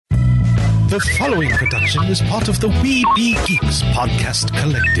The following production is part of the We Be Geeks podcast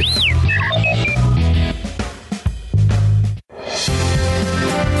collective.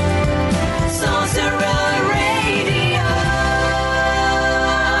 Sorcerer Radio.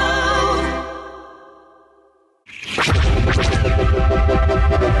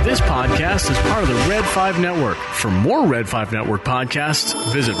 This podcast is part of the Red 5 Network. For more Red 5 Network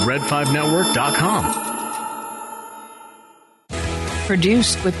podcasts, visit red5network.com.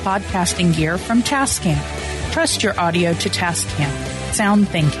 Produced with podcasting gear from Tascam. Trust your audio to Tascam. Sound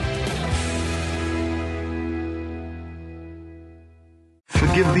thinking.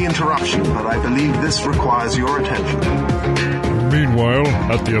 Forgive the interruption, but I believe this requires your attention. Meanwhile,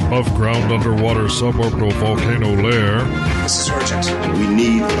 at the above-ground underwater suborbital volcano lair... This is urgent. We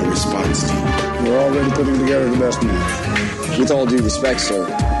need a response team. We're already putting together the best man. With all due respect, sir,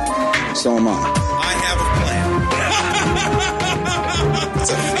 so am I. I have a plan. It's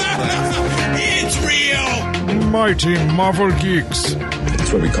a fake laugh. It's real! Mighty Marvel Geeks.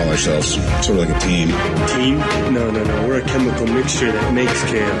 That's what we call ourselves. Sort of like a team. Team? No. We're a chemical mixture that makes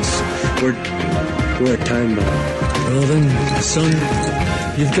chaos. We're a time bomb. Well then, son,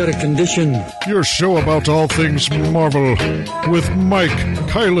 you've got a condition. Your show about all things Marvel with Mike,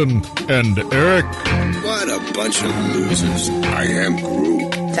 Kylan, and Eric. What a bunch of losers. I am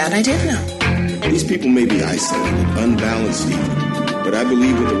Groot. That I did know. These people may be isolated, unbalanced even, but I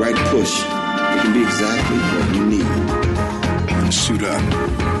believe with the right push, it can be exactly what we need. Suit up.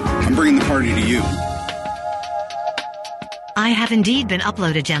 I'm bringing the party to you. I have indeed been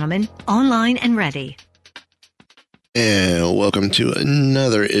uploaded, gentlemen, online and ready. And welcome to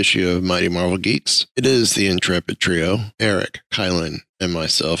another issue of Mighty Marvel Geeks. It is the Intrepid Trio, Eric, Kylan, and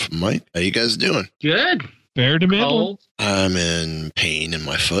myself, Mike. How you guys doing? Good. Fair to middle. I'm in pain in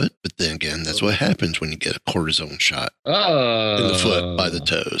my foot, but then again, that's what happens when you get a cortisone shot in the foot by the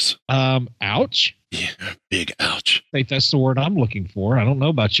toes. Ouch. Yeah, big ouch. I think that's the word I'm looking for. I don't know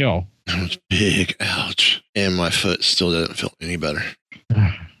about y'all. That was big ouch. And my foot still doesn't feel any better.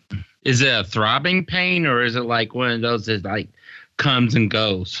 Is it a throbbing pain, or is it like one of those that like comes and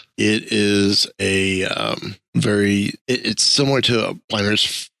goes? It is a it's similar to a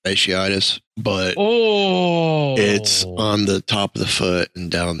plantar fasciitis, but it's on the top of the foot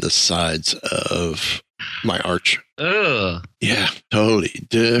and down the sides of my arch. Ugh. Yeah, totally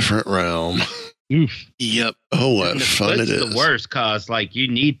different realm. Oof. Yep. Oh, what fun it is. The worst, cause like you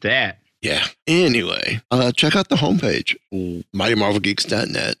need that. Yeah. Anyway, check out the homepage,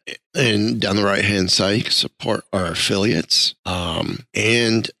 mightymarvelgeeks.net, and down the right-hand side, you can support our affiliates.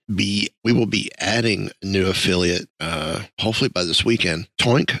 And we will be adding a new affiliate, hopefully by this weekend,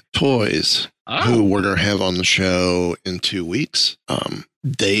 Toink Toys, who we're going to have on the show in 2 weeks.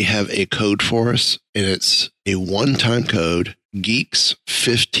 They have a code for us, and it's a one-time code,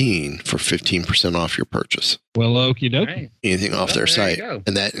 Geeks15, for 15% off your purchase. Well, okie dokie. Right. Anything off their site.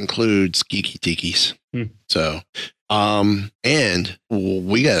 And that includes Geeky Tikis. So, and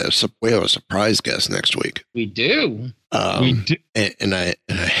we have a surprise guest next week. We do. And I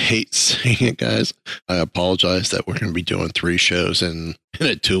hate saying it, guys. I apologize that we're going to be doing 3 shows in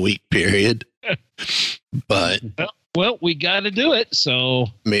a 2-week period. But well, we got to do it. So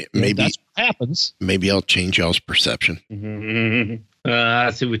maybe that's what happens. Maybe I'll change y'all's perception.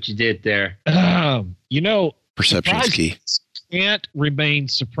 I see what you did there. Perception's key. Can't remain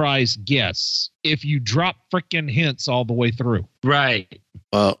surprise guests if you drop freaking hints all the way through. Right.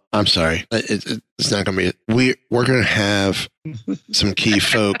 Well, I'm sorry. It's not going to be. We're going to have some key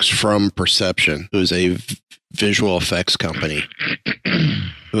folks from Perception, who's a visual effects company,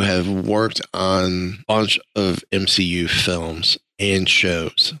 who have worked on a bunch of MCU films and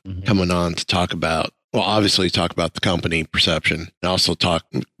shows, coming on to talk about. Well, obviously talk about the company Perception, and also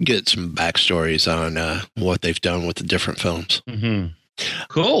get some backstories on what they've done with the different films.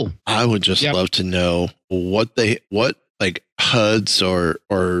 Cool. I would just love to know what like HUDs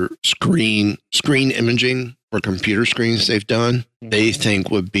or screen imaging or computer screens they've done. They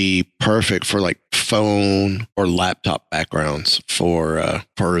think would be perfect for like phone or laptop backgrounds for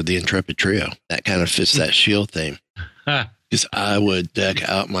the Intrepid Trio. That kind of fits that Shield theme. Because I would deck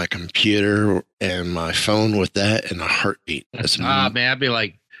out my computer and my phone with that in a heartbeat. Man, I'd be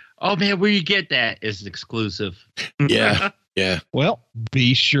like, oh, man, where you get that? It's exclusive. Yeah. Well,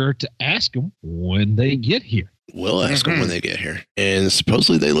 be sure to ask them when they get here. We'll ask them when they get here. And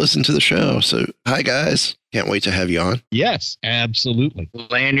supposedly they listen to the show. So, hi, guys. Can't wait to have you on. Yes, absolutely.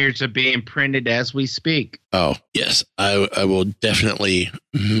 Lanyards are being printed as we speak. Oh, yes. I will definitely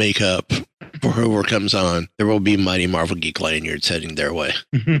make up for whoever comes on, there will be Mighty Marvel Geek lanyards heading their way.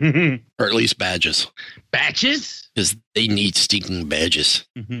 Or at least badges. Badges? Because they need stinking badges.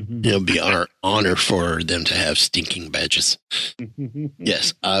 It'll be our honor for them to have stinking badges.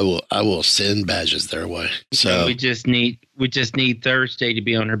 Yes, I will send badges their way. So we just need Thursday to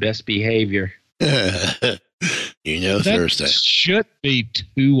be on her best behavior. That Thursday should be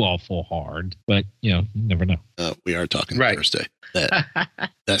too awful hard, but you never know. We are talking Thursday.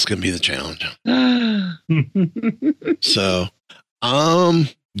 That's going to be the challenge. So,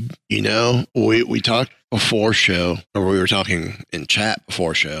 we talked before show, or we were talking in chat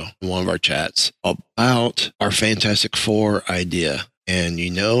before show, in one of our chats, about our Fantastic Four idea. And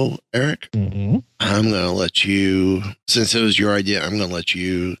Eric, I'm going to let you, since it was your idea, I'm going to let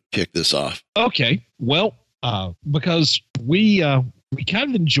you kick this off. Okay. Well, because we kind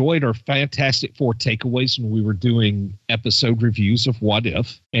of enjoyed our Fantastic Four takeaways when we were doing episode reviews of What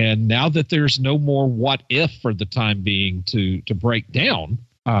If. And now that there's no more What If for the time being to break down,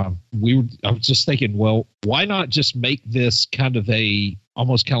 I was just thinking, well, why not just make this kind of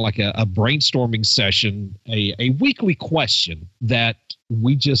almost kind of like a brainstorming session, a weekly question that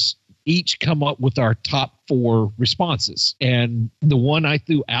we just each come up with our top 4 responses. And the one I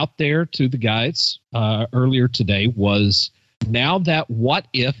threw out there to the guys earlier today was, now that What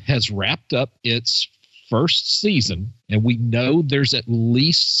If has wrapped up its first season, and we know there's at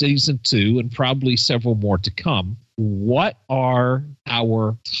least season 2 and probably several more to come, what are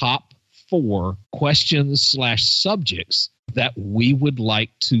our top 4 questions/subjects that we would like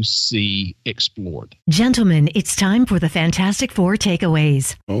to see explored? Gentlemen, it's time for the Fantastic Four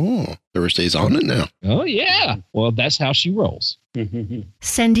takeaways. Oh, Thursday's on it now. Oh, yeah. Well, that's how she rolls.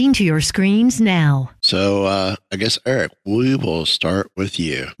 Sending to your screens now. So, I guess, Eric, we will start with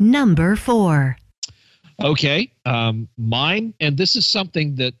you. Number 4. Okay. Mine, and this is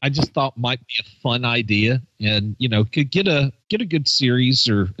something that I just thought might be a fun idea and, could get a good series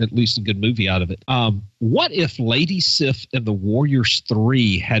or at least a good movie out of it. What if Lady Sif and the Warriors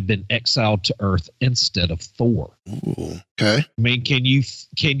 3 had been exiled to Earth instead of Thor? Ooh, okay. I mean, can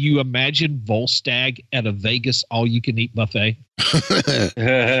you imagine Volstagg at a Vegas all-you-can-eat buffet?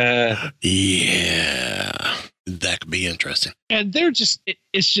 Yeah. That could be interesting. And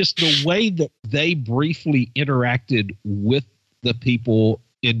it's just the way that they briefly interacted with the people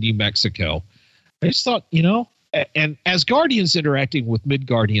in New Mexico. I just thought, and as Guardians interacting with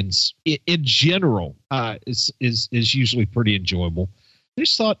Midgardians in general is usually pretty enjoyable. I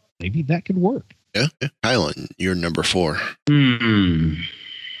just thought maybe that could work. Yeah. Kylan, you're number 4.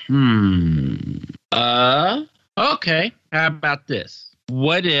 Okay. How about this?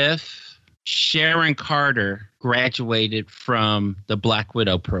 What if Sharon Carter graduated from the Black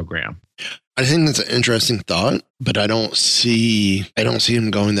Widow program? I think that's an interesting thought, but I don't see him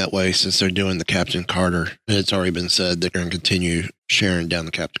going that way since they're doing the Captain Carter. And it's already been said they're going to continue Sharon down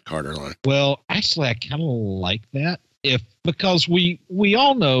the Captain Carter line. Well, actually, I kind of like that. Because we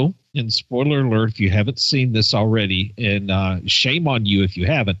all know, and spoiler alert if you haven't seen this already, and shame on you if you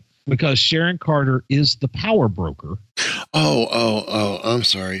haven't, because Sharon Carter is the power broker. Oh, I'm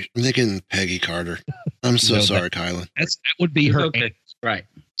sorry. I'm thinking Peggy Carter. I'm so sorry, Kylan. That would be her. Okay. Right.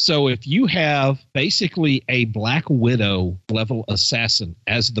 So if you have basically a Black Widow level assassin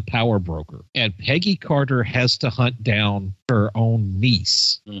as the power broker, and Peggy Carter has to hunt down her own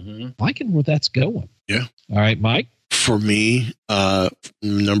niece, liking where that's going. Yeah. All right, Mike? For me,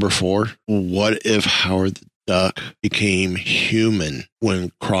 number 4, what if Howard the Duck became human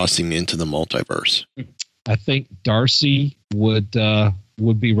when crossing into the multiverse? I think Darcy would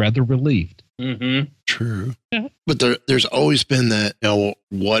be rather relieved. True. Yeah. But there's always been that,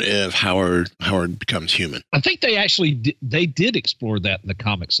 what if Howard becomes human? I think they actually they did explore that in the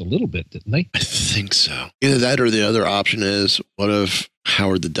comics a little bit, didn't they? I think so. Either that or the other option is, what if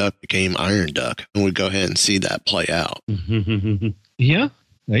Howard the Duck became Iron Duck? And we'd go ahead and see that play out. Yeah,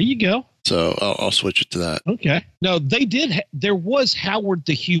 there you go. So I'll switch it to that. Okay. No, they did. There was Howard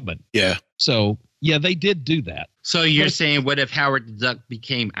the Human. Yeah. So, yeah, they did do that. So you're saying, what if Howard the Duck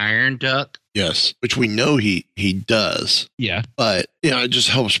became Iron Duck? Yes, which we know he does. Yeah. But, it just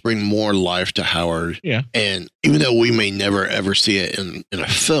helps bring more life to Howard. Yeah. And even though we may never, ever see it in a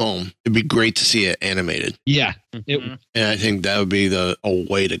film, it'd be great to see it animated. Yeah. And I think that would be a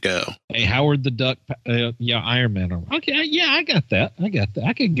way to go. Hey, Howard the Duck, Iron Man. Okay, yeah, I got that.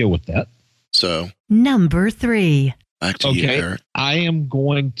 I can go with that. So. Number 3. Back to you, Eric. I am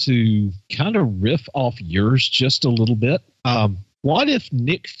going to kind of riff off yours just a little bit. What if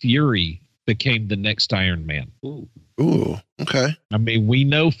Nick Fury became the next Iron Man? Ooh, okay. I mean, we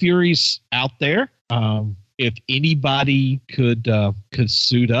know Fury's out there. if anybody could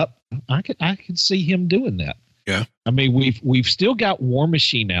suit up, I could see him doing that. Yeah. I mean, we've still got War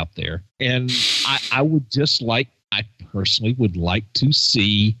Machine out there, and I personally would like to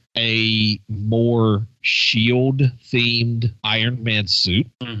see a more Shield themed Iron Man suit.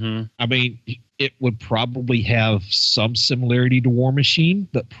 Mm-hmm. I mean, it would probably have some similarity to War Machine,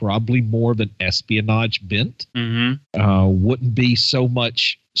 but probably more of an espionage bent. Mm-hmm. Wouldn't be so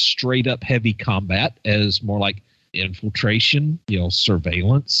much straight up heavy combat as more like infiltration,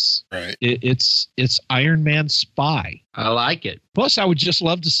 surveillance. Right. It's Iron Man spy. I like it. Plus, I would just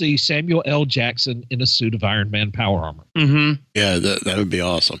love to see Samuel L. Jackson in a suit of Iron Man power armor. Mm-hmm. Yeah, that would be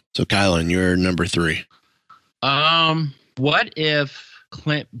awesome. So, Kylan, you're number 3. What if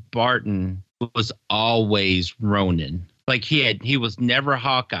Clint Barton was always Ronin? Like he was never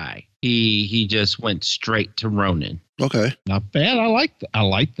Hawkeye. He just went straight to Ronin. Okay. Not bad. I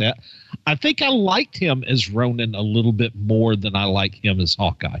like that. I think I liked him as Ronin a little bit more than I like him as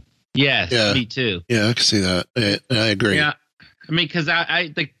Hawkeye. Yes, Yeah. me too. Yeah, I can see that. I agree. Yeah. I mean, because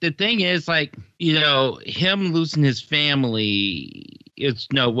the thing is, like, him losing his family is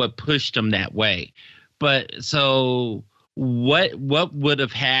what pushed him that way. But so what would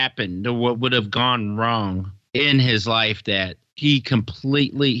have happened, or what would have gone wrong in his life that he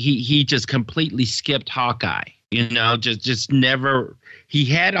just completely skipped Hawkeye? Just never. He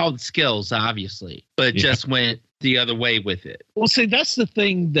had all the skills, obviously, but just went the other way with it. Well, see, that's the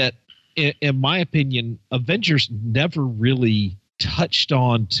thing that, in my opinion, Avengers never really touched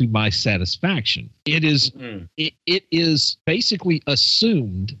on to my satisfaction. It is it is basically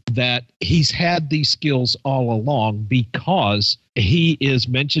assumed that he's had these skills all along because he is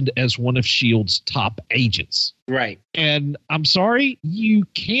mentioned as one of S.H.I.E.L.D.'s top agents. Right. And I'm sorry, you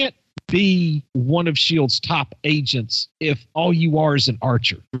can't be one of S.H.I.E.L.D.'s top agents if all you are is an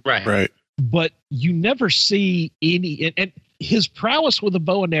archer. Right. Right. But you never see any, and his prowess with a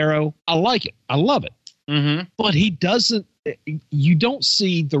bow and arrow, I like it. I love it. Mm-hmm. But you don't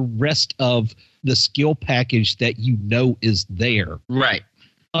see the rest of the skill package that is there. Right.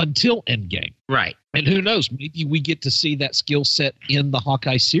 Until Endgame. Right. And who knows, maybe we get to see that skill set in the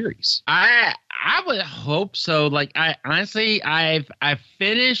Hawkeye series. I would hope so. Like, I honestly, I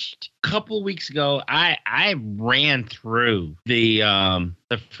finished a couple of weeks ago. I ran through the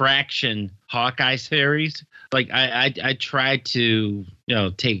Fraction Hawkeye series. Like, I tried to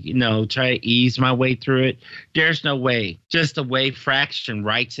try to ease my way through it. There's no way. Just the way Fraction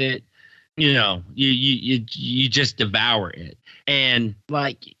writes it, you just devour it. And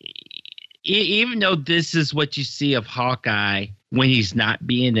like, even though this is what you see of Hawkeye when he's not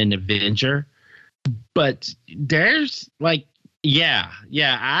being an Avenger, but there's like,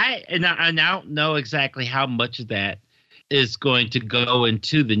 I don't know exactly how much of that is going to go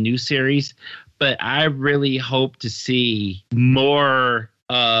into the new series, but I really hope to see more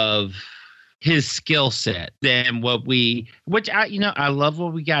of his skill set than I love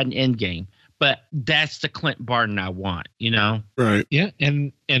what we got in Endgame, but that's the Clint Barton I want, Right. Yeah,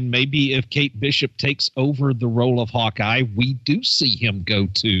 and maybe if Kate Bishop takes over the role of Hawkeye, we do see him go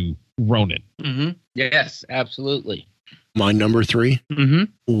to Ronin. Mm-hmm. Yes, absolutely. My number 3. Mm-hmm.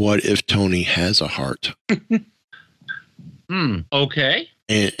 What if Tony has a heart? Okay.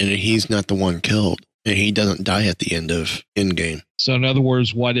 And he's not the one killed, and he doesn't die at the end of Endgame. So in other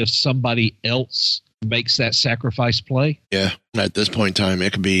words, what if somebody else makes that sacrifice play? Yeah. At this point in time,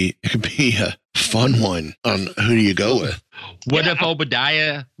 it could be a fun one on who do you go with. What if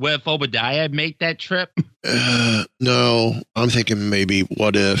Obadiah made that trip? No, I'm thinking maybe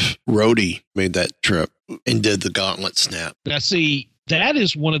what if Rhodey made that trip and did the gauntlet snap? Now, see, that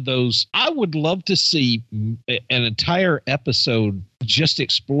is one of those. I would love to see an entire episode just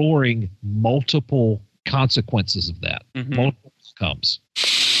exploring multiple consequences of that, multiple outcomes.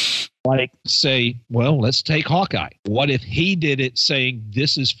 Like, say, well, let's take Hawkeye. What if he did it saying,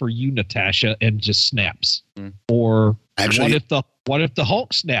 "This is for you, Natasha," and just snaps? Or actually, what if the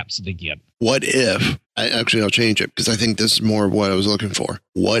Hulk snaps it again? What if, I'll change it because I think this is more of what I was looking for.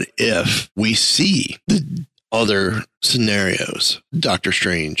 What if we see the other scenarios Doctor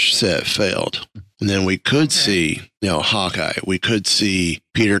Strange said failed? And then we could see, Hawkeye. We could see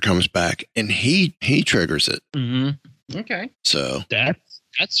Peter comes back and he triggers it. Mm-hmm. Okay. So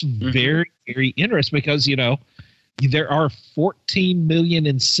that's very, very interesting because, there are 14 million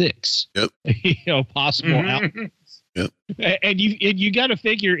and 6 possible outcomes. Yep. And you got to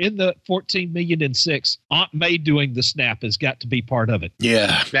figure in the 14 million and 6, Aunt May doing the snap has got to be part of it.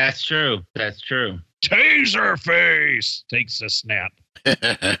 Yeah. That's true. Taser face takes a snap.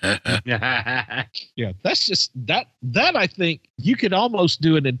 Yeah, that's just that I think you could almost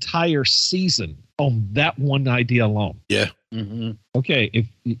do an entire season on that one idea alone. Yeah. Mm-hmm. Okay, if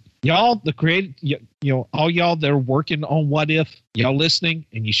y'all, the creative, all y'all that are working on What If, y'all listening,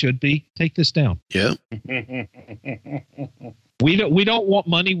 and you should be, take this down. Yeah. We don't want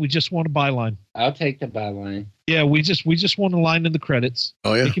money. We just want a byline. I'll take the byline. Yeah, we just want a line in the credits.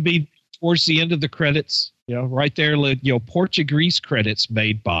 Oh yeah. It could be towards the end of the credits. Right there. Portuguese credits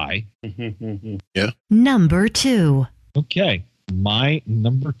made by. Yeah. Number 2. Okay, my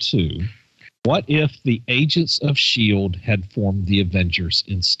number 2. What if the agents of S.H.I.E.L.D. had formed the Avengers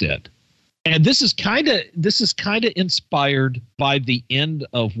instead? And this is kind of inspired by the end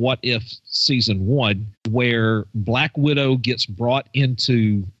of What If season 1, where Black Widow gets brought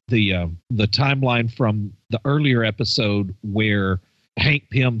into the timeline from the earlier episode where Hank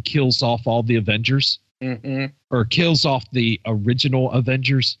Pym kills off all the Avengers, or kills off the original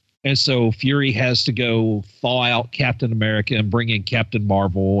Avengers. And so Fury has to go thaw out Captain America and bring in Captain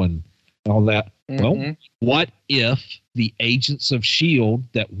Marvel and all that. Well, what if the agents of S.H.I.E.L.D.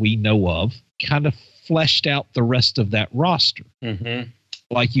 that we know of kind of fleshed out the rest of that roster?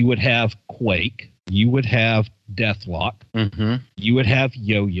 Like you would have Quake, you would have Deathlock, you would have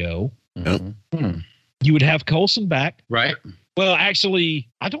Yo-Yo, you would have Coulson back. Right. Well, actually,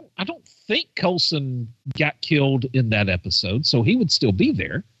 I don't think Coulson got killed in that episode, so he would still be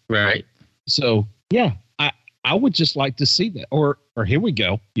there. Right. So, yeah, I would just like to see that. Or here we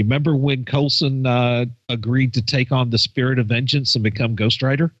go. You remember when Coulson agreed to take on the Spirit of Vengeance and become Ghost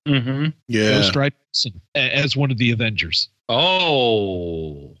Rider? Yeah. Ghost Rider as one of the Avengers.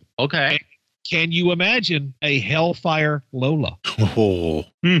 Oh, okay. Can you imagine a Hellfire Lola? Oh,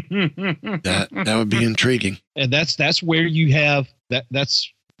 that would be intriguing. And that's where you have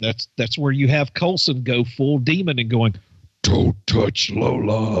that's where you have Coulson go full demon and going, "Don't touch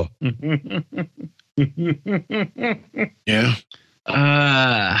Lola." Yeah.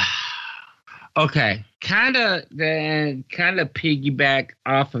 Okay. Kind of piggyback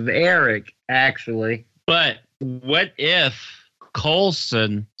off of Eric, actually. But what if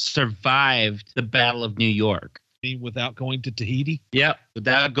Coulson survived the Battle of New York? Without going to Tahiti? Yep,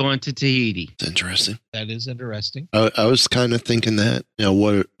 without going to Tahiti. It's interesting. That is interesting. I was kind of thinking that,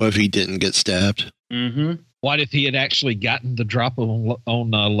 what if he didn't get stabbed? What if he had actually gotten the drop on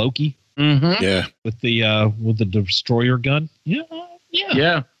Loki? Yeah. With the destroyer gun? Yeah.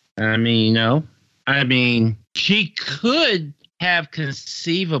 I mean, he could have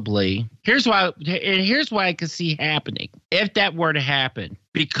conceivably. Here's why I could see happening. If that were to happen,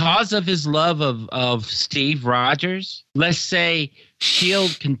 because of his love of Steve Rogers, let's say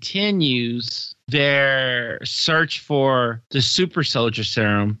S.H.I.E.L.D. continues their search for the super soldier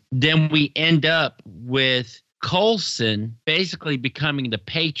serum, then we end up with Coulson basically becoming the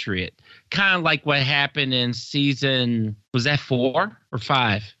Patriot, kind of like what happened in season, was that 4 or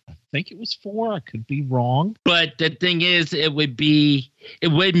 5? I think it was 4. I could be wrong. But the thing is, it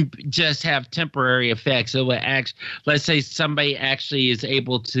wouldn't just have temporary effects. It would let's say somebody actually is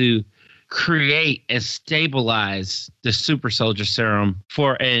able to create and stabilize the super soldier serum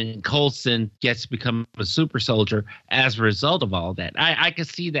and Coulson gets to become a super soldier as a result of all that. I could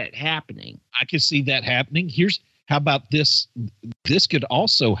see that happening. How about this? This could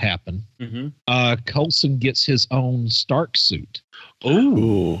also happen. Coulson gets his own Stark suit.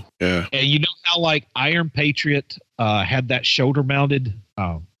 Ooh, yeah. And you know how like Iron Patriot had that shoulder-mounted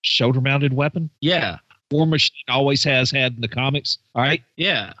weapon? Yeah. War Machine always has had in the comics. All right.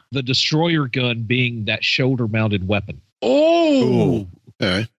 Yeah. The destroyer gun being that shoulder-mounted weapon. Oh.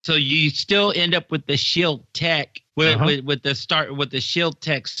 Okay. So you still end up with the S.H.I.E.L.D. tech with the S.H.I.E.L.D.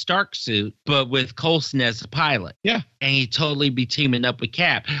 tech Stark suit, but with Coulson as a pilot. Yeah. And he'd totally be teaming up with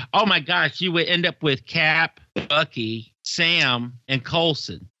Cap. Oh my gosh, you would end up with Cap, Bucky, Sam, and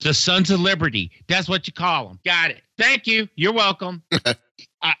Coulson. The Sons of Liberty. That's what you call them. Got it. Thank you. You're welcome.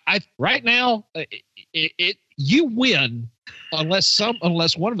 I right now you win unless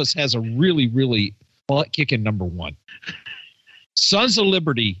one of us has a really, really butt kicking number 1. Sons of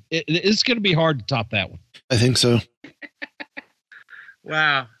Liberty. It's going to be hard to top that one. I think so.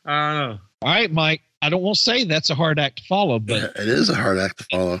 Wow. I don't know. All right, Mike. I don't want to say that's a hard act to follow, but it is a hard act to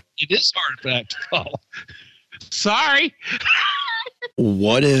follow. It is a hard act to follow. Sorry.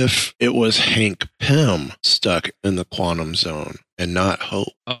 What if it was Hank Pym stuck in the quantum zone and not Hope?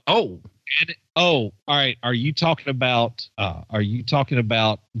 All right. Are you talking about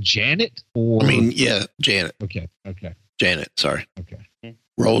Janet or? I mean, yeah, Janet. Okay. Janet. Sorry. Okay.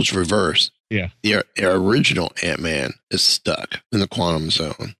 Roles reverse. Yeah. The original Ant-Man is stuck in the quantum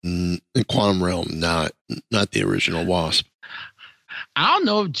zone, in quantum realm, not the original Wasp. I don't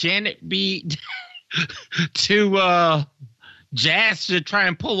know if Janet be too jazzed to try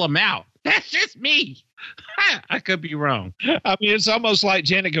and pull him out. That's just me. I could be wrong. I mean, it's almost like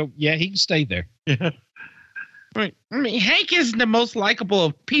Janet go, yeah, he can stay there. Right. I mean, Hank isn't the most likable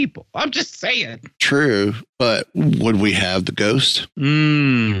of people. I'm just saying. True, but would we have the ghost?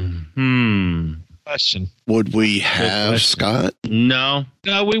 Question. Would we have Scott? No.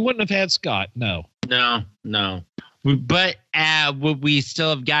 No, we wouldn't have had Scott. No. But would we still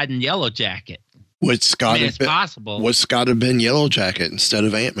have gotten Yellow Jacket? Would Scott it's possible. Would Scott have been Yellow Jacket instead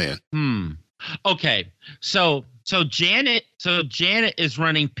of Ant-Man? Okay. So Janet is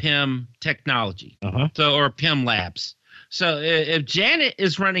running PIM Technology. Or PIM Labs. So if Janet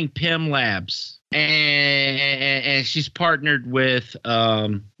is running PIM Labs and she's partnered with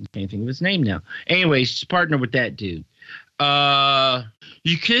I can't think of his name now. Anyway, she's partnered with that dude.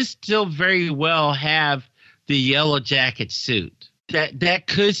 You could still very well have the Yellow Jacket suit. That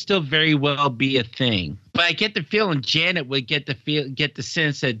could still very well be a thing. But I get the feeling Janet would get the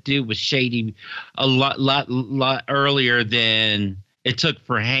sense that dude was shady a lot earlier than it took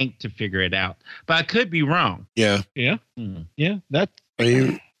for Hank to figure it out. But I could be wrong. Yeah. Yeah. Yeah. That. I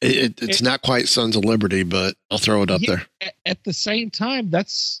mean, it's not quite Sons of Liberty, but I'll throw it up there. At the same time,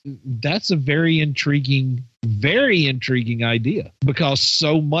 that's a very intriguing idea, because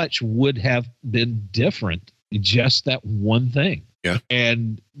so much would have been different. Just that one thing. Yeah.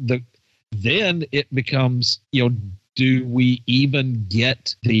 And then it becomes, do we even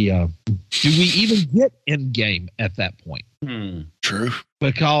get Endgame at that point? True.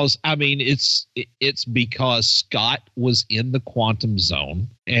 Because I mean, it's because Scott was in the quantum zone,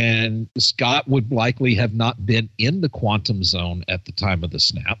 and Scott would likely have not been in the quantum zone at the time of the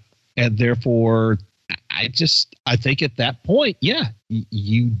snap, and therefore, I think at that point,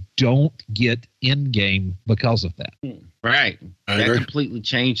 you don't get Endgame because of that. Right. That completely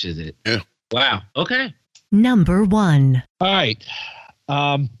changes it. Yeah. Wow. Okay. Number 1. All right.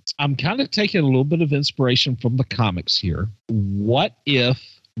 I'm kind of taking a little bit of inspiration from the comics here. What if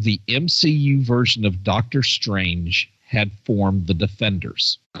the MCU version of Doctor Strange had formed the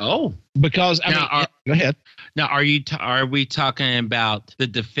Defenders? Oh, because go ahead. Now, are we talking about the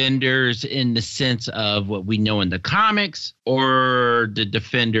Defenders in the sense of what we know in the comics, or the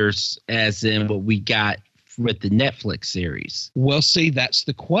Defenders as in what we got with the Netflix series? Well, see, that's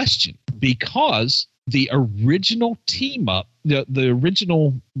the question, because the original team up, the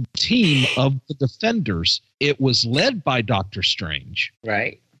original team of the Defenders, it was led by Doctor Strange,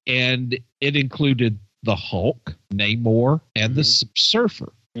 right? And it included the Hulk, Namor, and the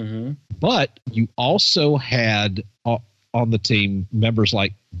Surfer. But you also had on the team members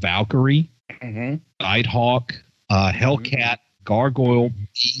like Valkyrie, Nighthawk, Hellcat, Gargoyle,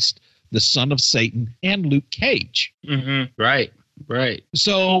 Beast, the Son of Satan, and Luke Cage. Right.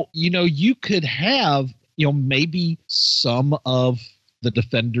 So, you could have, maybe some of the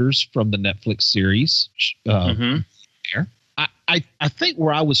Defenders from the Netflix series there. I think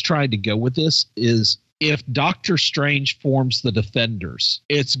where I was trying to go with this is, if Doctor Strange forms the Defenders,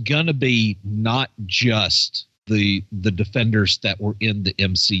 it's going to be not just the Defenders that were in the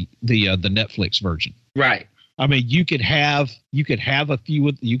the Netflix version. Right. I mean, you could have a few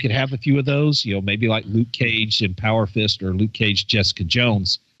of those, maybe like Luke Cage and Power Fist, or Luke Cage, Jessica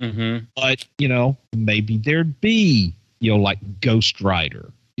Jones. But, maybe there'd be, like Ghost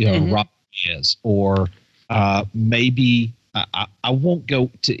Rider, Rob Diaz, or maybe I won't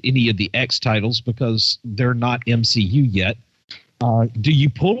go to any of the X titles because they're not MCU yet. Do you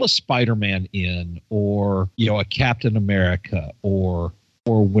pull a Spider-Man in, or a Captain America, or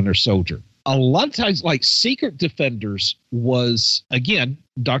Winter Soldier? A lot of times, like Secret Defenders was, again,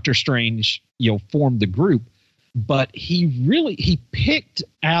 Doctor Strange, formed the group, but he picked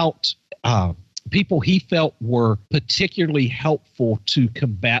out people he felt were particularly helpful to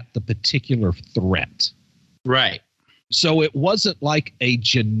combat the particular threat. Right. So it wasn't like a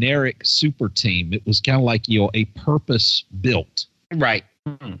generic super team. It was kind of like, a purpose built. Right.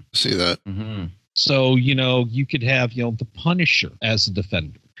 See that. So, you could have, the Punisher as a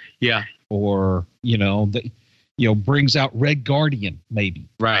defender. Yeah. Or, brings out Red Guardian, maybe.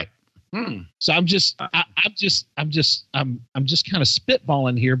 Right. So I'm just kind of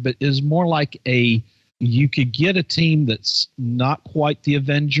spitballing here, but is more like you could get a team that's not quite the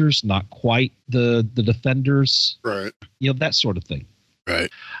Avengers, not quite the Defenders, right? That sort of thing. Right.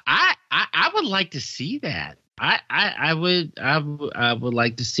 I would like to see that. I would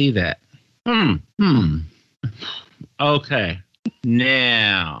like to see that. Okay.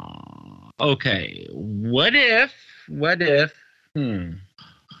 Now, okay. What if?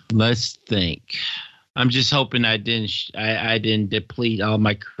 Let's think. I'm just hoping I didn't deplete all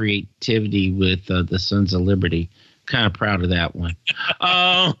my creativity with the Sons of Liberty. kind of proud of that one.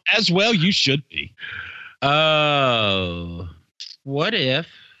 As well, you should be. Oh, what if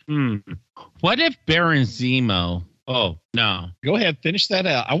Baron Zemo? Oh no, go ahead, finish that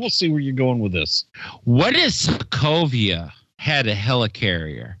out. I will see where you're going with this. What if Sokovia had a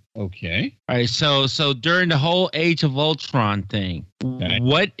helicarrier? Okay. All right. So during the whole Age of Ultron thing,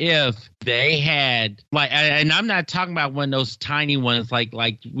 what if they had and I'm not talking about one of those tiny ones like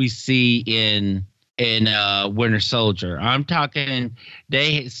we see in Winter Soldier. I'm talking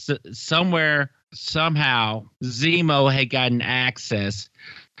somehow Zemo had gotten access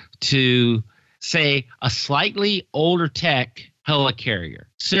to, say, a slightly older tech helicarrier,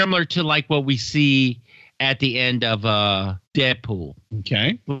 similar to like what we see at the end of Deadpool.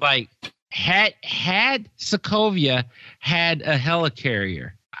 Okay. Like had Sokovia had a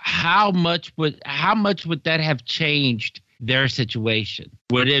helicarrier, how much would that have changed their situation?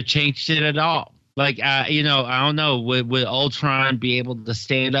 Would it have changed it at all? Like I don't know. Would Ultron be able to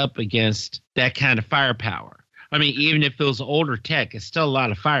stand up against that kind of firepower? I mean, even if it was older tech, it's still a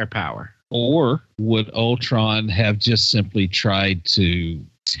lot of firepower. Or would Ultron have just simply tried to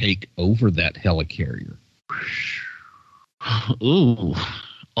take over that helicarrier? Ooh,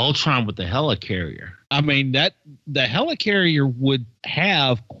 Ultron with the helicarrier. I mean, the helicarrier would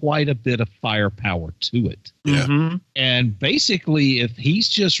have quite a bit of firepower to it. Yeah. Mm-hmm. And basically, if he's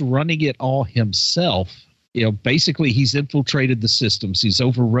just running it all himself, basically he's infiltrated the systems. He's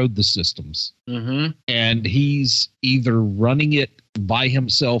overrode the systems. Mm-hmm. And he's either running it by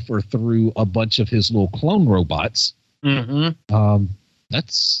himself or through a bunch of his little clone robots. Mm-hmm.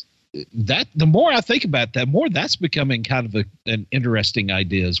 The more I think about that, the more that's becoming kind of an interesting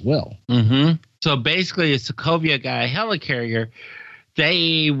idea as well. Mm-hmm. So basically, a Sokovia guy helicarrier,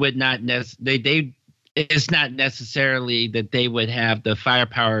 they would not it's not necessarily that they would have the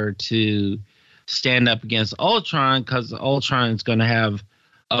firepower to stand up against Ultron, because Ultron is going to have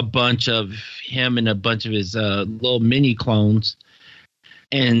a bunch of him and a bunch of his little mini clones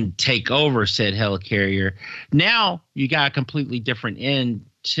and take over said helicarrier. Now you got a completely different end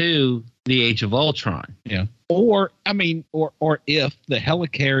to the Age of Ultron. Yeah. Or if the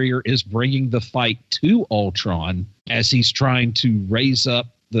helicarrier is bringing the fight to Ultron as he's trying to raise up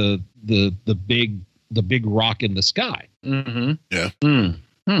the big rock in the sky. Mm-hmm. Yeah.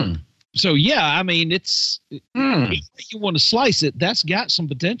 Mm-hmm. So yeah, I mean, it's if you want to slice it, that's got some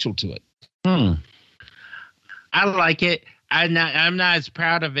potential to it. I like it. I'm not as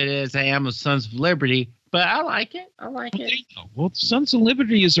proud of it as I am of Sons of Liberty, but I like it. Well, Sons of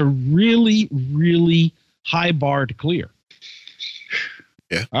Liberty is a really, really high bar to clear.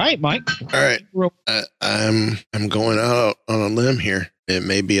 Yeah. All right, Mike. All right. I'm going out on a limb here. It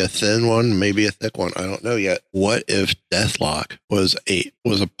may be a thin one, maybe a thick one. I don't know yet. What if Deathlock was a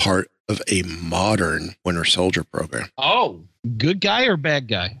part of a modern Winter Soldier program? Oh, good guy or bad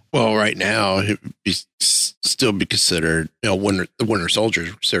guy? Well, right now it would still be considered, the Winter Soldiers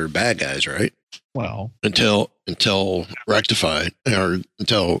are considered bad guys, right? Well, until rectified or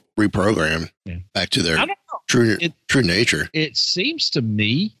until reprogrammed back to their true nature. It seems to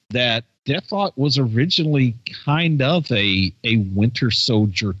me that Deathlock was originally kind of a Winter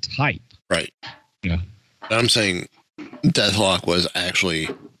Soldier type. Right. Yeah. But I'm saying Deathlock was actually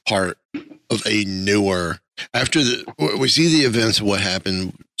part of a newer. We see the events of what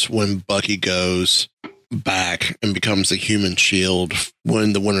happens when Bucky goes back and becomes the human shield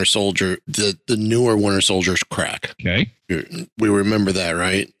when the Winter Soldier, the newer Winter Soldiers crack. Okay. We remember that,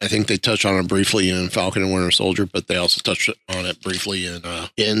 right? I think they touched on it briefly in Falcon and Winter Soldier, but they also touched on it briefly in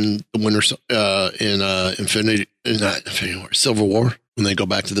Civil War when they go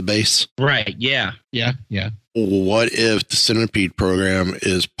back to the base. Right. Yeah. Yeah. Yeah. What if the Centipede program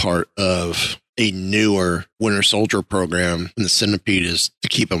is part of a newer Winter Soldier program, and the Centipede is to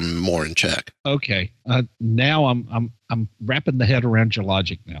keep them more in check? Okay. Now I'm wrapping the head around your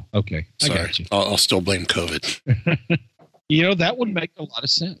logic now. Okay. Sorry. I got you. I'll still blame COVID. That would make a lot of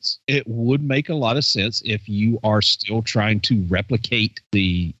sense. It would make a lot of sense if you are still trying to replicate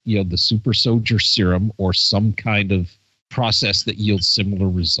the super soldier serum or some kind of process that yields similar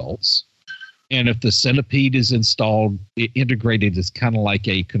results. And if the Centipede is integrated as kind of like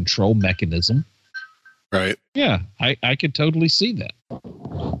a control mechanism. Right. Yeah, I could totally see that.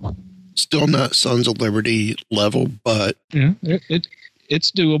 Still not Sons of Liberty level, but yeah,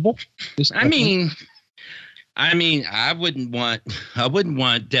 it's doable. I mean, I wouldn't want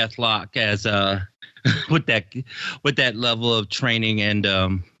Deathlock as with that level of training and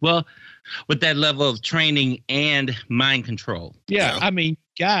with that level of training and mind control. Yeah, I mean,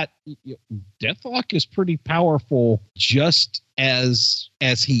 Deathlock is pretty powerful just as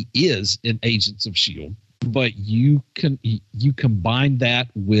he is in Agents of S.H.I.E.L.D. but you combine that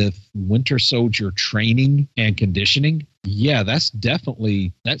with Winter Soldier training and conditioning. Yeah, that's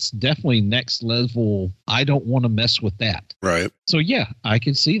definitely next level. I don't want to mess with that. Right. So yeah, I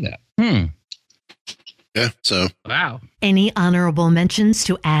can see that. Yeah. So wow. Any honorable mentions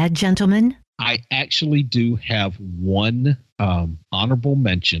to add, gentlemen? I actually do have one honorable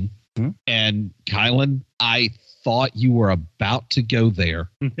mention. And Kylan, I thought you were about to go there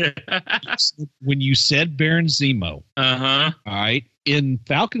when you said Baron Zemo. Uh-huh. All right. In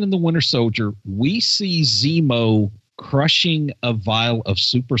Falcon and the Winter Soldier, we see Zemo crushing a vial of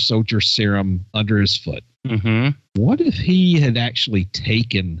super soldier serum under his foot. Mm-hmm. What if he had actually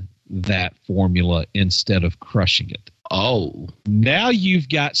taken that formula instead of crushing it? Oh. Now you've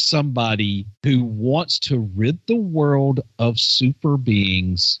got somebody who wants to rid the world of super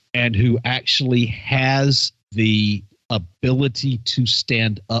beings and who actually has the ability to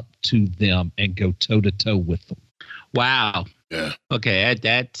stand up to them and go toe to toe with them. Wow. Yeah. Okay,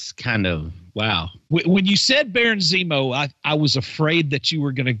 that's kind of wow. When you said Baron Zemo, I was afraid that you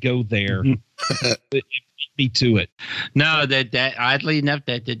were going to go there. It beat me to it. No, that oddly enough,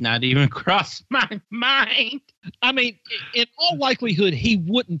 that did not even cross my mind. I mean, in all likelihood, he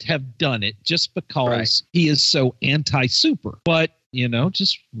wouldn't have done it just because he is so anti-super. But,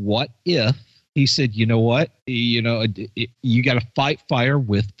 just what if he said, you know what? You got to fight fire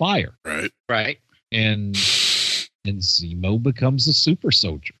with fire. Right. Right. And Zemo becomes a super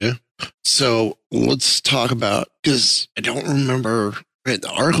soldier. Yeah. So let's talk about, because I don't remember. Right,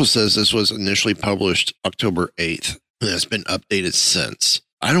 the article says this was initially published October 8th, and it's been updated since.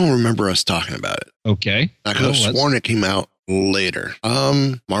 I don't remember us talking about it. Okay. I could have sworn it came out later.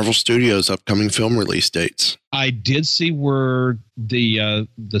 Marvel Studios' upcoming film release dates. I did see where the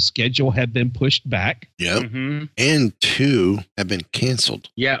schedule had been pushed back. Yep. Mm-hmm. And 2 have been canceled.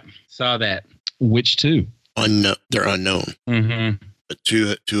 Yep. Saw that. Which 2? They're unknown. Mm-hmm. But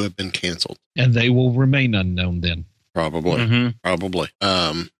two have been canceled. And they will remain unknown then. Probably. Mm-hmm. Probably.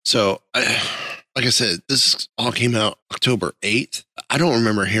 So, like I said, this all came out October 8th. I don't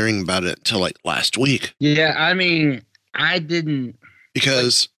remember hearing about it until like last week. Yeah, I mean, I didn't.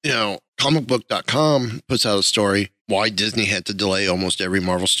 Because, comicbook.com puts out a story why Disney had to delay almost every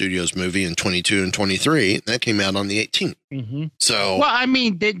Marvel Studios movie in 22 and 23. And that came out on the 18th. Mm-hmm. So. Well, I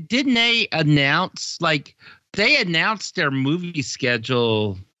mean, didn't they announce, they announced their movie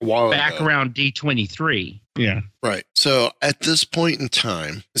schedule back around D23. Yeah. Right. So at this point in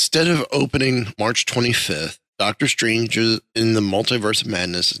time, instead of opening March 25th, Doctor Strange in the Multiverse of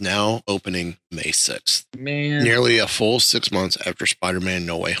Madness is now opening May 6th. Man. Nearly a full 6 months after Spider-Man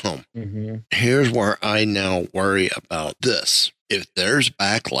No Way Home. Mm-hmm. Here's where I now worry about this. If there's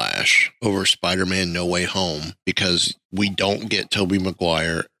backlash over Spider-Man No Way Home because we don't get Tobey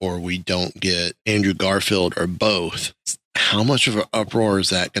Maguire or we don't get Andrew Garfield or both, how much of an uproar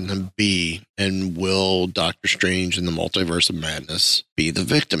is that going to be? And will Doctor Strange in the Multiverse of Madness be the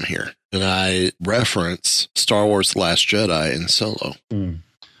victim here? And I reference Star Wars: The Last Jedi and Solo.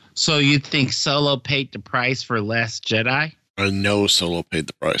 So you think Solo paid the price for Last Jedi? I know Solo paid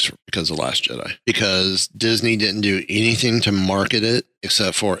the price because of Last Jedi. Because Disney didn't do anything to market it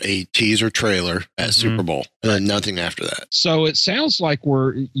except for a teaser trailer at Super Bowl. And then nothing after that. So it sounds like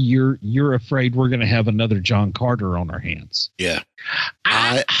you're afraid we're going to have another John Carter on our hands. Yeah.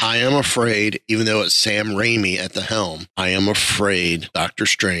 I am afraid, even though it's Sam Raimi at the helm, I am afraid Doctor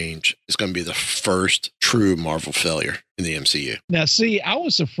Strange is going to be the first true Marvel failure in the MCU. Now, see, I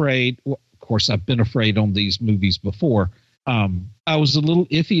was afraid. Well, of course, I've been afraid on these movies before. I was a little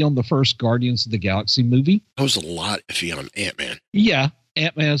iffy on the first Guardians of the Galaxy movie. I was a lot iffy on Ant-Man. Yeah,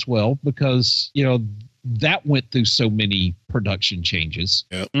 Ant-Man as well, because, that went through so many production changes.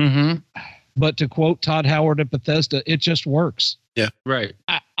 Yep. Mm-hmm. But to quote Todd Howard at Bethesda, it just works. Yeah. Right.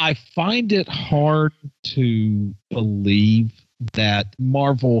 I find it hard to believe that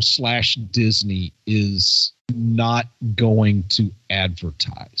Marvel/Disney is not going to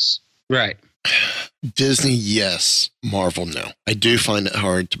advertise. Right. Disney, yes. Marvel, no. I do find it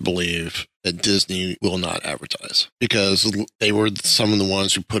hard to believe that Disney will not advertise because they were some of the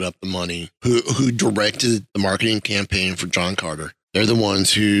ones who put up the money, who directed the marketing campaign for John Carter. They're the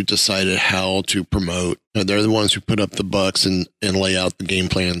ones who decided how to promote. They're the ones who put up the bucks and lay out the game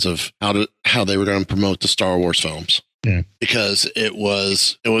plans of how they were going to promote the Star Wars films. Yeah. Because it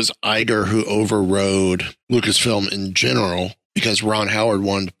was Iger who overrode Lucasfilm in general because Ron Howard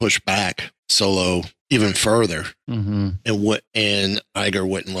wanted to push back Solo even further, and Iger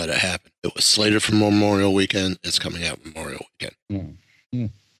wouldn't let it happen. It was slated for Memorial Weekend. It's coming out Memorial Weekend.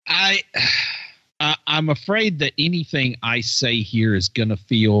 I I'm afraid that anything I say here is going to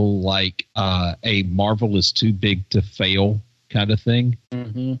feel like a Marvel is too big to fail kind of thing.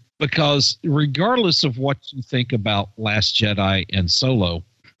 Mm-hmm. Because regardless of what you think about Last Jedi and Solo,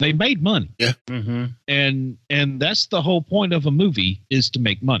 they made money. Yeah. Mm-hmm. And that's the whole point of a movie, is to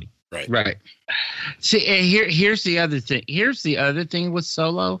make money. Right. See, and here's the other thing. Here's the other thing with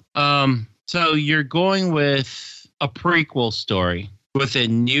Solo. So you're going with a prequel story with a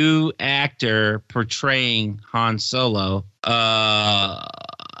new actor portraying Han Solo,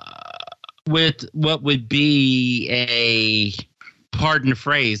 with what would be a, pardon the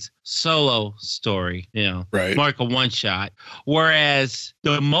phrase, solo story, right? Like a one shot. Whereas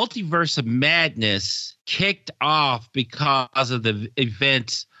the Multiverse of Madness kicked off because of the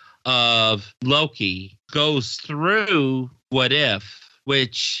events of Loki, goes through What If,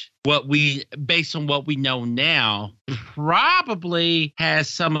 which based on what we know now, probably has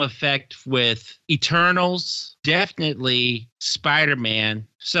some effect with Eternals, definitely Spider-Man.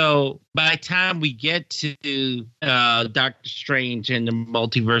 So by the time we get to Doctor Strange and the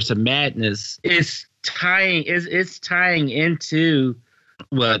Multiverse of Madness, it's tying into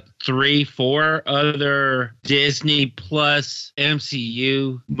what, 3-4 other Disney Plus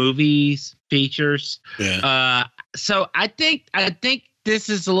MCU movies, features. Yeah. So I think this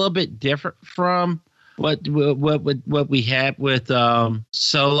is a little bit different from what we had with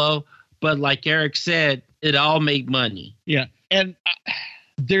Solo, but like Eric said, it all made money. Yeah, and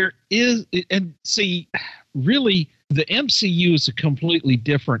there is, and see, really, the MCU is a completely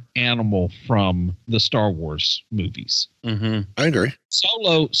different animal from the Star Wars movies. Mm-hmm. I agree.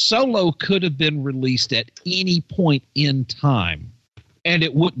 Solo could have been released at any point in time, and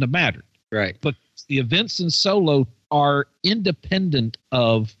it wouldn't have mattered. Right. But the events in Solo are independent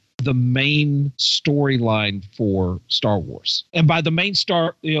of the main storyline for Star Wars. And by the main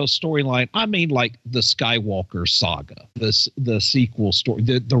storyline, I mean like the Skywalker saga, the sequel story,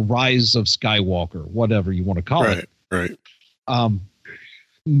 the rise of Skywalker, whatever you want to call it. Right.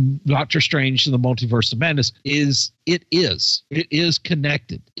 Doctor Strange and the Multiverse of Madness is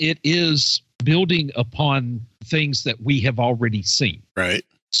connected. It is building upon things that we have already seen. Right.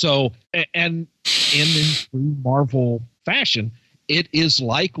 So, and in true Marvel fashion, it is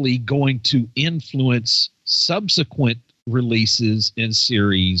likely going to influence subsequent releases in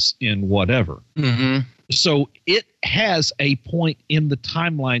series in whatever. Mm-hmm. So it has a point in the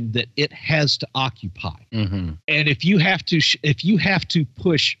timeline that it has to occupy. Mm-hmm. And if you have to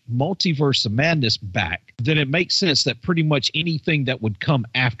push Multiverse of Madness back, then it makes sense that pretty much anything that would come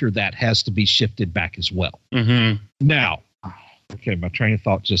after that has to be shifted back as well. Mm-hmm. Now, okay, my train of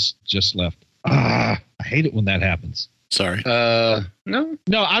thought just left. I hate it when that happens. Sorry. No,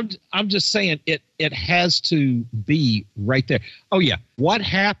 I'm just saying it has to be right there. Oh yeah. What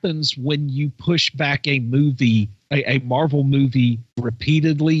happens when you push back a movie, a Marvel movie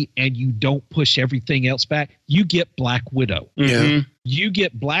repeatedly, and you don't push everything else back? You get Black Widow. Yeah. You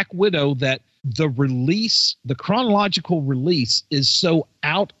get Black Widow that the chronological release is so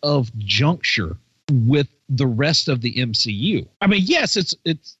out of juncture with the rest of the MCU. I mean, yes,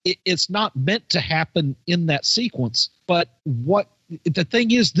 it's not meant to happen in that sequence, but what the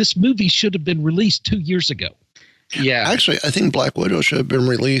thing is, this movie should have been released 2 years ago. Yeah. Actually, I think Black Widow should have been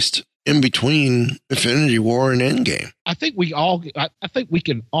released in between Infinity War and Endgame. I think we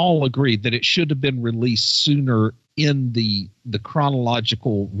can all agree that it should have been released sooner in the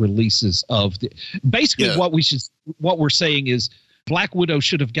chronological releases of the. Basically, Yeah. what we're saying is Black Widow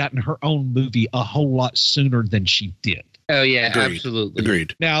should have gotten her own movie a whole lot sooner than she did. Oh yeah, Agreed. absolutely.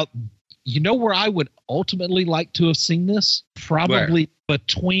 Agreed. Now, you know where I would ultimately like to have seen this? Probably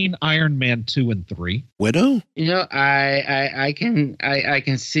between Iron Man 2 and 3. Widow? You know, I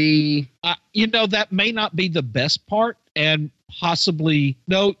can see. That may not be the best part, and possibly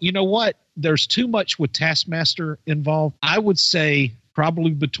no. You know what? There's too much with Taskmaster involved. I would say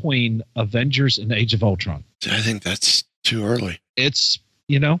probably between Avengers and Age of Ultron. I think that's too early. It's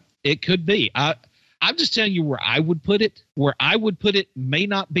it could be. I'm just telling you where I would put it. Where I would put it may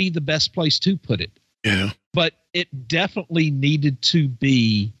not be the best place to put it. Yeah. But it definitely needed to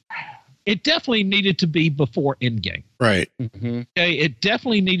be. It definitely needed to be before Endgame. Right. Mm-hmm. Okay. It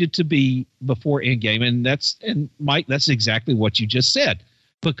definitely needed to be before Endgame, and Mike, that's exactly what you just said.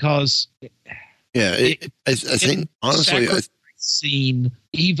 Because yeah, I think honestly, seen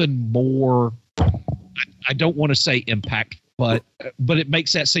even more. I don't want to say impact, but it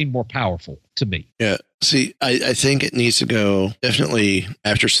makes that scene more powerful to me. Yeah. See, I think it needs to go definitely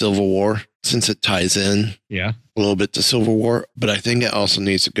after Civil War, since it ties in a little bit to Civil War. But I think it also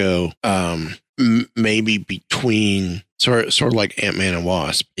needs to go maybe between Sort of like Ant-Man and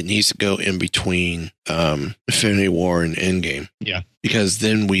Wasp. It needs to go in between Infinity War and Endgame. Yeah. Because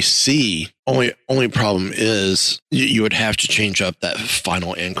then we see, only problem is you would have to change up that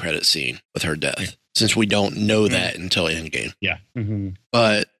final end credit scene with her death, since we don't know that until Endgame. Yeah.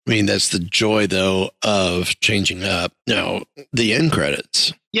 But I mean, that's the joy though of changing up the end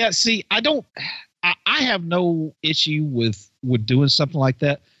credits. Yeah. See, I have no issue with doing something like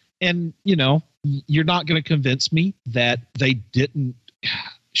that. And, you're not going to convince me that they didn't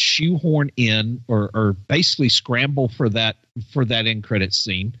shoehorn in or basically scramble for that end credit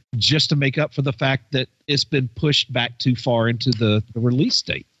scene just to make up for the fact that it's been pushed back too far into the release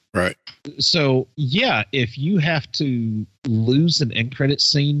date. Right. So yeah, if you have to lose an end credit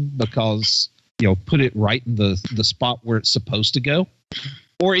scene because put it right in the spot where it's supposed to go,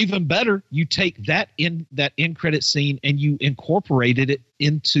 or even better, you take that end credit scene and you incorporated it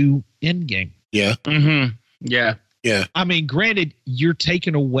into Endgame. Yeah. Yeah. Yeah. I mean, granted, you're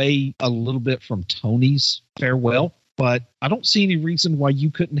taking away a little bit from Tony's farewell, but I don't see any reason why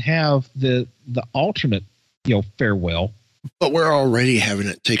you couldn't have the alternate, farewell. But we're already having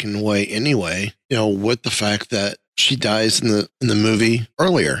it taken away anyway, with the fact that she dies in the movie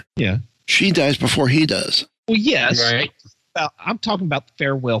earlier. Yeah. She dies before he does. Well, yes. Right. I'm talking about the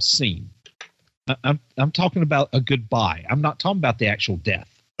farewell scene. I'm talking about a goodbye. I'm not talking about the actual death.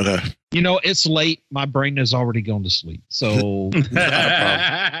 Okay. It's late. My brain has already gone to sleep. So,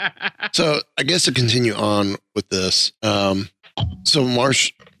 So I guess to continue on with this. So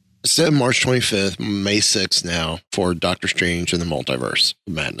instead of March 25th, May 6th now for Doctor Strange and the Multiverse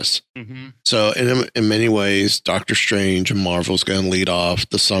of Madness. So in many ways, Doctor Strange and Marvel's going to lead off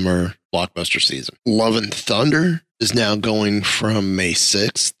the summer blockbuster season. Love and Thunder is now going from May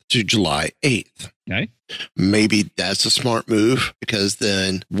 6th to July 8th. Okay. Maybe that's a smart move, because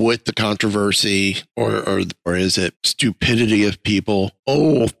then with the controversy or is it stupidity of people,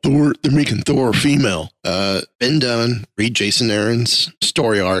 Thor, they're making Thor female. Been done. Read Jason Aaron's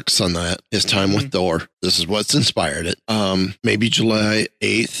story arcs on that. His time with Thor. This is what's inspired it. Maybe July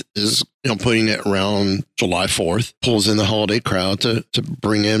 8th is putting it around July 4th, pulls in the holiday crowd to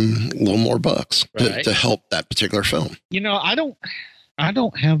bring in a little more bucks to help that particular film. I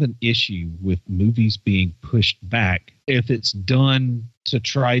don't have an issue with movies being pushed back if it's done to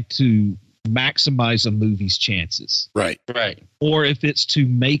try to maximize a movie's chances. Right. Or if it's to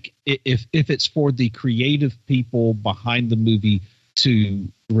make if it's for the creative people behind the movie to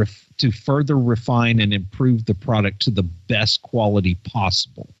further refine and improve the product to the best quality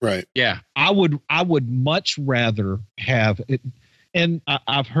possible. Right. Yeah. I would much rather have it. And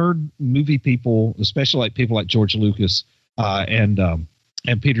I've heard movie people, especially like people like George Lucas,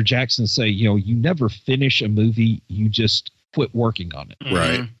 and Peter Jackson say, you never finish a movie, you just quit working on it.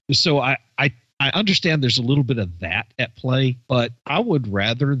 Right. So I understand there's a little bit of that at play, but I would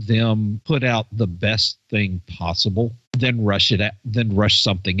rather them put out the best thing possible than rush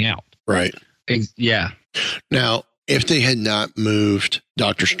something out. Right. Yeah. Now, if they had not moved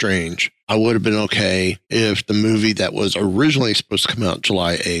Doctor Strange, I would have been okay if the movie that was originally supposed to come out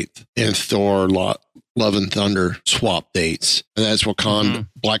July 8th and Thor Love and Thunder swap dates. And that's Wakanda,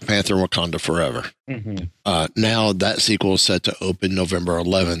 Black Panther, Wakanda Forever. Now that sequel is set to open November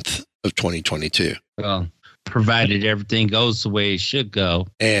 11th of 2022. Well, provided everything goes the way it should go.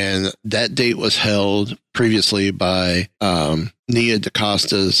 And that date was held previously by Nia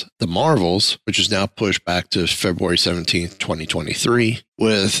DaCosta's The Marvels, which is now pushed back to February 17th, 2023,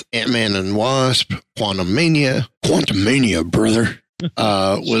 with Ant-Man and Wasp, Quantumania, brother,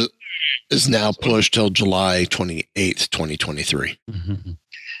 is now pushed till July 28th, 2023.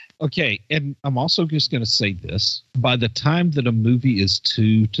 Okay, and I'm also just going to say this. By the time that a movie is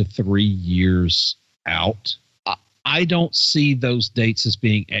 2 to 3 years out, I don't see those dates as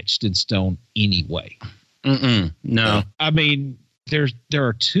being etched in stone anyway. No. I mean, there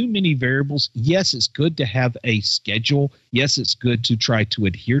are too many variables. Yes, it's good to have a schedule. Yes, it's good to try to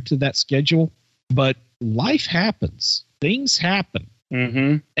adhere to that schedule. But life happens. Things happen.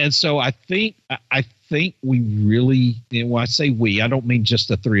 And so I think we really, when I say we, I don't mean just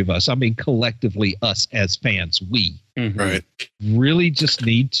the three of us. I mean collectively us as fans, we right, really just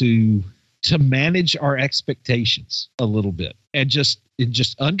need to manage our expectations a little bit and just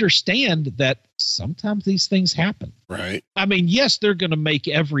understand that sometimes these things happen. Right. I mean, yes, they're going to make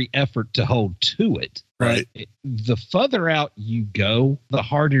every effort to hold to it. Right. But the further out you go, the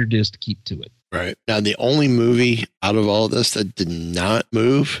harder it is to keep to it. Right. Now, the only movie out of all this that did not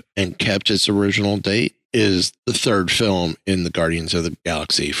move and kept its original date is the third film in the Guardians of the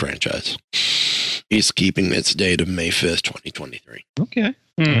Galaxy franchise. It's keeping its date of May 5th, 2023. Okay.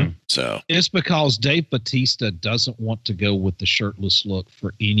 So it's because Dave Bautista doesn't want to go with the shirtless look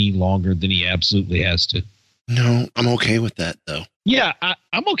for any longer than he absolutely has to. No, I'm okay with that though. Yeah,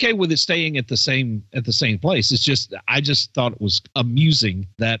 I'm okay with it staying at the same place. It's just I just thought it was amusing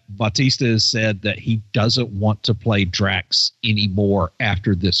that Bautista has said that he doesn't want to play Drax anymore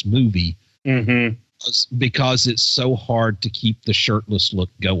after this movie because it's so hard to keep the shirtless look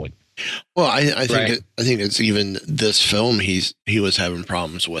going. Well, I think I think it's even this film he was having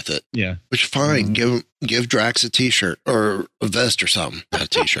problems with it. Yeah, which fine. Give Drax a t-shirt or a vest or something. Not a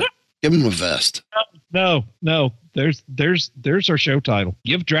t-shirt. Give him a vest. No. There's our show title.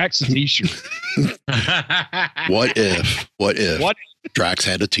 Give Drax a t-shirt. What if Drax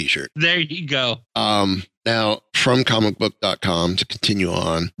had a t-shirt? There you go. Now from comicbook.com to continue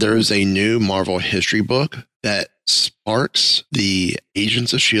on, there is a new Marvel history book that sparks the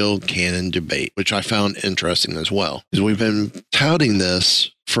Agents of S.H.I.E.L.D. canon debate, which I found interesting as well. Because we've been touting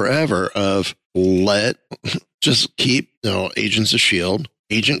this forever of just keep Agents of S.H.I.E.L.D.,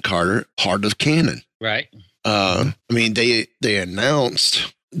 Agent Carter, part of canon. Right. I mean, they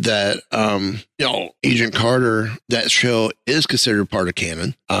announced that, Agent Carter, that show is considered part of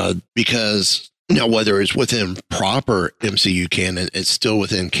canon because, whether it's within proper MCU canon, it's still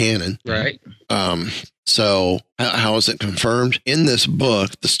within canon. Right. So how is it confirmed? In this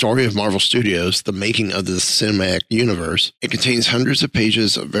book, The Story of Marvel Studios, The Making of the Cinematic Universe, it contains hundreds of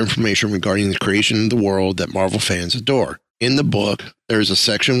pages of information regarding the creation of the world that Marvel fans adore. In the book, there's a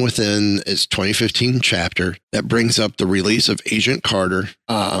section within its 2015 chapter that brings up the release of Agent Carter.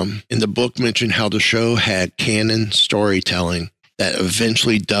 In the book mentioned how the show had canon storytelling that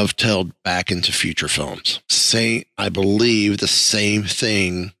eventually dovetailed back into future films. I believe the same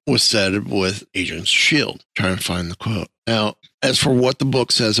thing was said with Agents of S.H.I.E.L.D. Trying to find the quote. Now, as for what the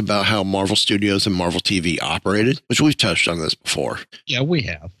book says about how Marvel Studios and Marvel TV operated, which we've touched on this before. Yeah, we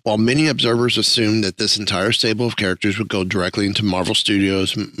have. While many observers assumed that this entire stable of characters would go directly into Marvel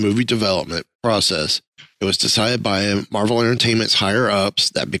Studios' movie development process, it was decided by Marvel Entertainment's higher-ups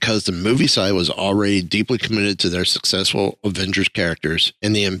that because the movie side was already deeply committed to their successful Avengers characters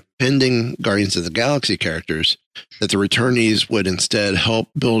and the impending Guardians of the Galaxy characters, that the returnees would instead help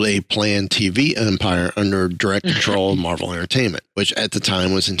build a planned TV empire under direct control of Marvel Entertainment, which at the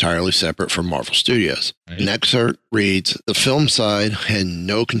time was entirely separate from Marvel Studios. Right. An excerpt reads, the film side had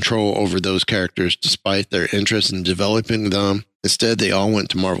no control over those characters despite their interest in developing them. Instead, they all went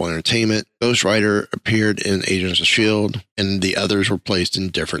to Marvel Entertainment. Ghost Rider appeared in Agents of S.H.I.E.L.D., and the others were placed in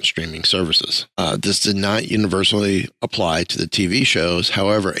different streaming services. This did not universally apply to the TV shows.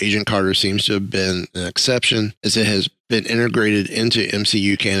 However, Agent Carter seems to have been an exception, as it has been integrated into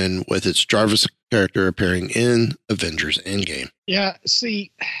MCU canon with its Jarvis character appearing in Avengers Endgame. Yeah, see,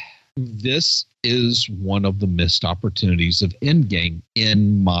 this is one of the missed opportunities of Endgame,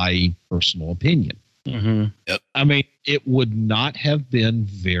 in my personal opinion. Mm-hmm. Yep. I mean, it would not have been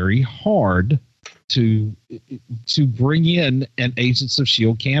very hard to bring in an Agents of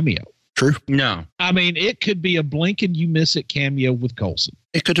S.H.I.E.L.D. cameo. True. No. I mean, it could be a blink and you miss it cameo with Coulson.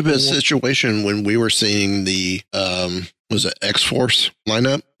 It could have been a situation when we were seeing the was it X-Force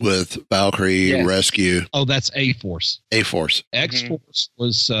lineup with Valkyrie, Rescue. Oh, that's A-Force. A-Force. X-Force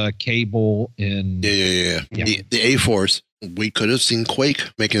was Cable and... Yeah. The A-Force, we could have seen Quake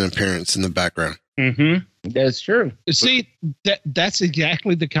make an appearance in the background. Mm-hmm. That's true. See, that's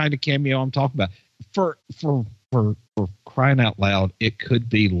exactly the kind of cameo I'm talking about. For crying out loud, it could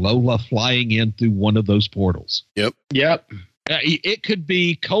be Lola flying in through one of those portals. Yep. It could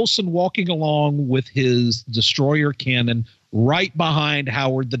be Coulson walking along with his destroyer cannon right behind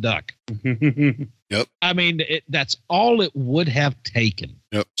Howard the Duck. Yep. I mean, that's all it would have taken.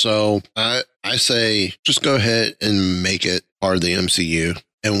 Yep. So I say just go ahead and make it part of the MCU.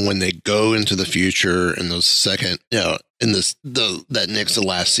 And when they go into the future in those second, in that next to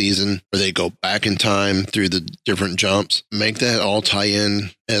last season, where they go back in time through the different jumps, make that all tie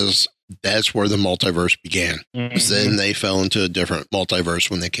in, as that's where the multiverse began. Mm-hmm. Then they fell into a different multiverse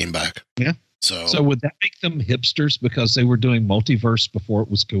when they came back. Yeah. So would that make them hipsters because they were doing multiverse before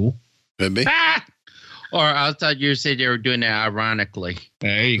it was cool? Could be. Or I thought you said they were doing it ironically.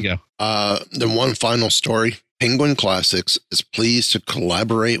 There you go. Then one final story. Penguin Classics is pleased to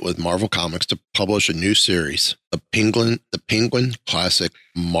collaborate with Marvel Comics to publish a new series. the Penguin Classic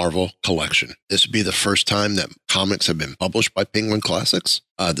Marvel Collection. This would be the first time that comics have been published by Penguin Classics.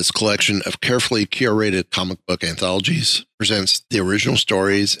 This collection of carefully curated comic book anthologies presents the original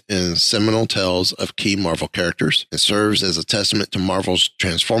stories and seminal tales of key Marvel characters and serves as a testament to Marvel's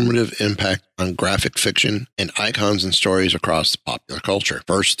transformative impact on graphic fiction and icons and stories across popular culture.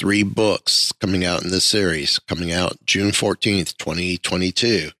 First 3 books coming out in this series, coming out June 14th,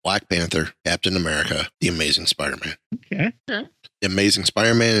 2022. Black Panther, Captain America, The Amazing Spider-Man. Okay. The Amazing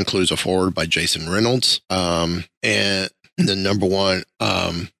Spider-Man includes a foreword by Jason Reynolds. And the number one,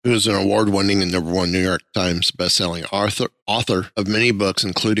 who is an award-winning and number 1 New York Times bestselling author of many books,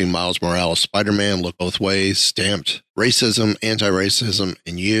 including Miles Morales' Spider-Man, Look Both Ways, Stamped, Racism, Anti-Racism,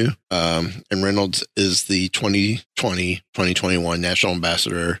 and You. And Reynolds is the 2020-2021 National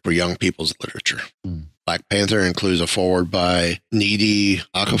Ambassador for Young People's Literature. Black Panther includes a foreword by Nnedi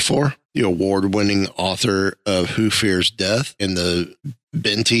Okorafor, the award-winning author of Who Fears Death and the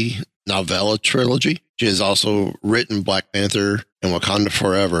Binti novella trilogy. She has also written Black Panther and Wakanda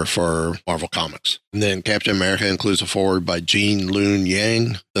Forever for Marvel Comics. And then Captain America includes a foreword by Jean Lun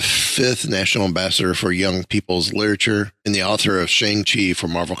Yang, the 5th National Ambassador for Young People's Literature and the author of Shang-Chi for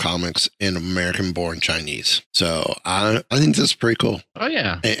Marvel Comics and American-Born Chinese. So I think this is pretty cool. Oh,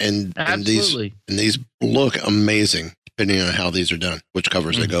 yeah. And absolutely. And these look amazing, depending on how these are done, which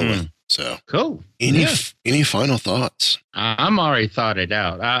covers they go with. So cool. Any final thoughts? I'm already thought it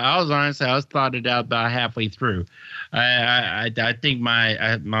out. I was thought it out about halfway through. I think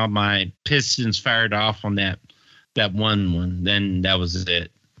my pistons fired off on that one. Then that was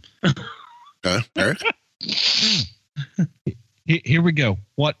it. Okay, Eric. Here we go.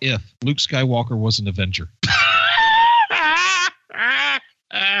 What if Luke Skywalker was an Avenger?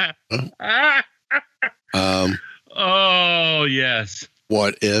 Oh yes.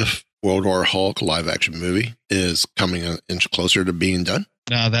 What if World War Hulk live action movie is coming an inch closer to being done?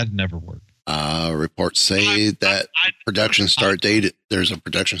 No, that'd never work. Reports say that there's a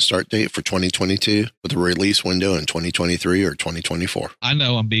production start date for 2022 with a release window in 2023 or 2024. I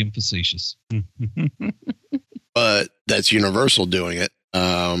know I'm being facetious. But that's Universal doing it.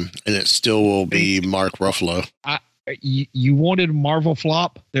 And it still will be Mark Ruffalo. You wanted a Marvel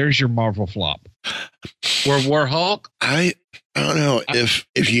flop? There's your Marvel flop. World War Hulk? I don't know if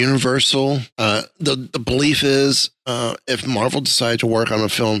Universal, the belief is if Marvel decided to work on a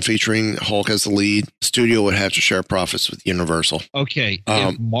film featuring Hulk as the lead, the studio would have to share profits with Universal. Okay.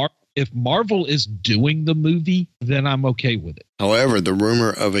 If Marvel is doing the movie, then I'm okay with it. However, the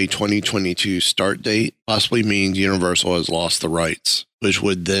rumor of a 2022 start date possibly means Universal has lost the rights, which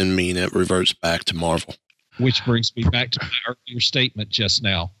would then mean it reverts back to Marvel. Which brings me back to my earlier statement just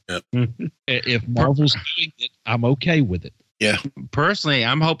now. Yep. If Marvel's doing it, I'm okay with it. Yeah. Personally,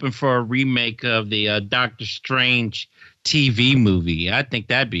 I'm hoping for a remake of the Doctor Strange TV movie. I think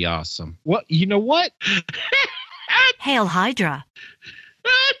that'd be awesome. Well, you know what? Hail Hydra.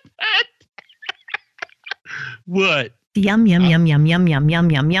 What? Yum, yum, yum, yum, yum, yum, yum,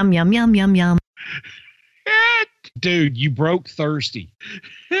 yum, yum, yum, yum, yum, yum. Dude, you broke Thirsty.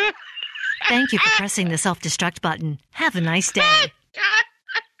 Thank you for pressing the self-destruct button. Have a nice day.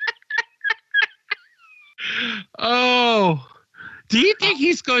 Oh, do you think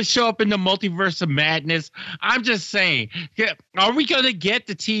he's going to show up in the Multiverse of Madness? I'm just saying. Are we going to get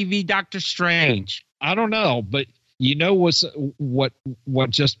the TV Doctor Strange? I don't know, but you know what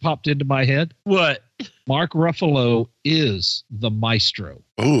just popped into my head? What? Mark Ruffalo is the maestro.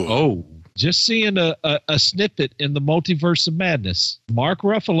 Oh. Just seeing a snippet in the Multiverse of Madness. Mark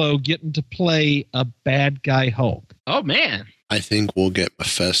Ruffalo getting to play a bad guy Hulk. Oh, man. I think we'll get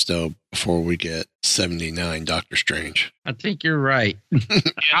Mephisto before we get 79 Doctor Strange. I think you're right.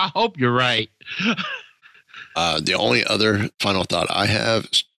 I hope you're right. The only other final thought I have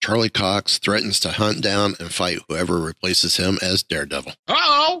is Charlie Cox threatens to hunt down and fight whoever replaces him as Daredevil.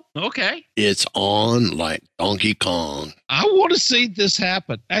 Oh, okay. It's on like Donkey Kong. I want to see this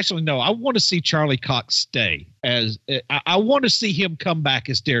happen. Actually, no, I want to see Charlie Cox stay as I want to see him come back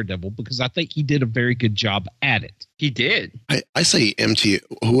as Daredevil because I think he did a very good job at it. He did. I say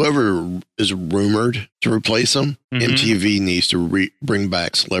whoever is rumored to replace him, MTV needs to bring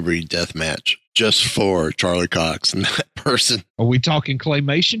back Celebrity Deathmatch just for Charlie Cox and that person. Are we talking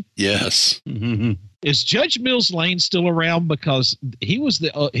claymation? Yes. Mm-hmm. Is Judge Mills Lane still around? Because he was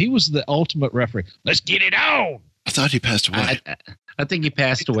the ultimate referee. Let's get it on. I thought he passed away. I think he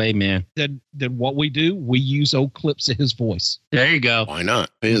passed away, man. Then what we do, we use old clips of his voice. There you go. Why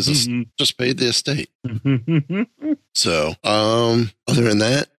not? Just pay the estate. So, other than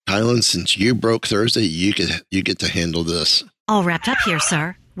that, Kylan, since you broke Thursday, you get to handle this. All wrapped up here,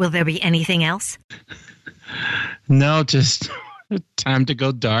 sir. Will there be anything else? No, just time to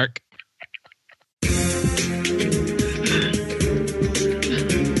go dark.